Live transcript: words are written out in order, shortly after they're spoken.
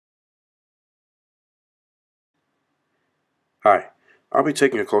Hi, I'll be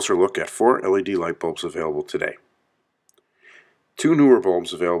taking a closer look at 4 LED light bulbs available today. 2 newer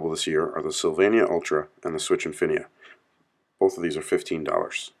bulbs available this year are the Sylvania Ultra and the Switch Infinia. Both of these are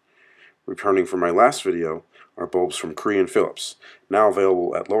 $15. Returning from my last video are bulbs from Cree and Philips, now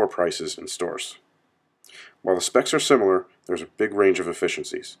available at lower prices in stores. While the specs are similar, there's a big range of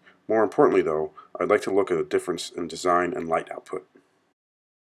efficiencies. More importantly though, I'd like to look at the difference in design and light output.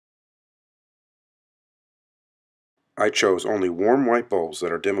 I chose only warm white bulbs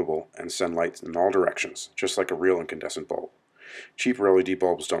that are dimmable and send light in all directions, just like a real incandescent bulb. Cheaper LED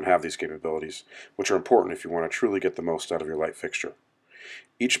bulbs don't have these capabilities, which are important if you want to truly get the most out of your light fixture.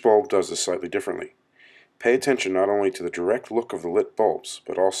 Each bulb does this slightly differently. Pay attention not only to the direct look of the lit bulbs,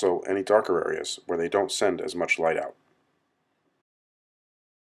 but also any darker areas where they don't send as much light out.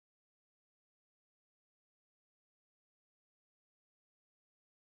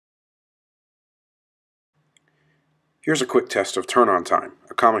 Here's a quick test of turn-on time,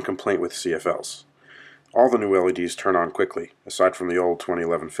 a common complaint with CFLs. All the new LEDs turn on quickly, aside from the old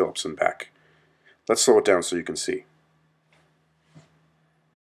 2011 Philips in back. Let's slow it down so you can see.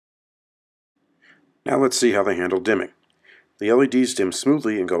 Now let's see how they handle dimming. The LEDs dim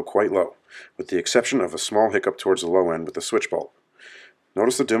smoothly and go quite low, with the exception of a small hiccup towards the low end with the switch bulb.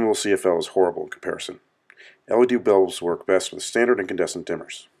 Notice the dimmable CFL is horrible in comparison. LED bulbs work best with standard incandescent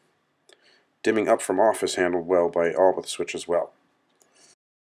dimmers. Dimming up from off is handled well by all but the switch as well.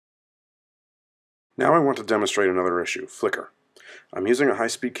 Now I want to demonstrate another issue, flicker. I'm using a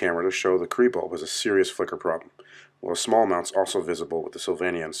high-speed camera to show the Cree bulb has a serious flicker problem, while a small amount's also visible with the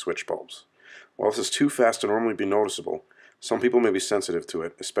Sylvania and Switch bulbs. While this is too fast to normally be noticeable, some people may be sensitive to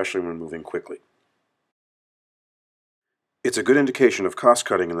it, especially when moving quickly. It's a good indication of cost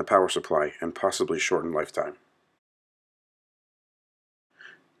cutting in the power supply and possibly shortened lifetime.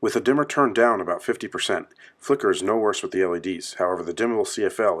 With the dimmer turned down about 50%, flicker is no worse with the LEDs, however the dimmable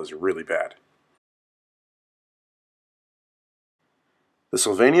CFL is really bad. The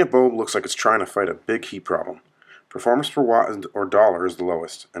Sylvania bulb looks like it's trying to fight a big heat problem. Performance per watt or dollar is the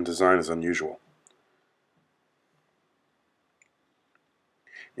lowest, and design is unusual.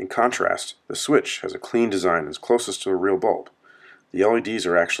 In contrast, the Switch has a clean design and is closest to a real bulb. The LEDs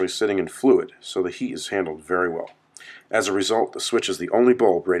are actually sitting in fluid, so the heat is handled very well. As a result, the Switch is the only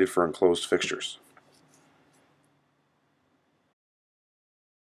bulb rated for enclosed fixtures.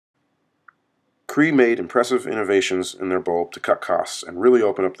 Cree made impressive innovations in their bulb to cut costs and really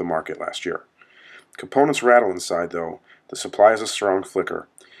open up the market last year. Components rattle inside though, the supply is a strong flicker,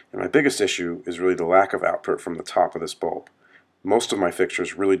 and my biggest issue is really the lack of output from the top of this bulb. Most of my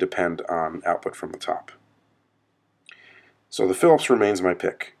fixtures really depend on output from the top. So the Philips remains my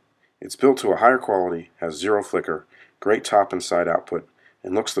pick. It's built to a higher quality, has zero flicker, great top and side output,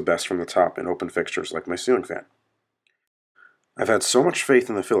 and looks the best from the top in open fixtures like my ceiling fan. I've had so much faith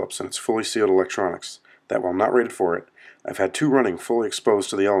in the Philips and its fully sealed electronics that while not rated for it, I've had 2 running fully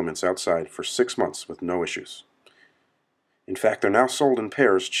exposed to the elements outside for 6 months with no issues. In fact, they're now sold in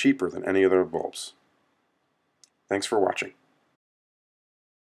pairs cheaper than any other bulbs. Thanks for watching.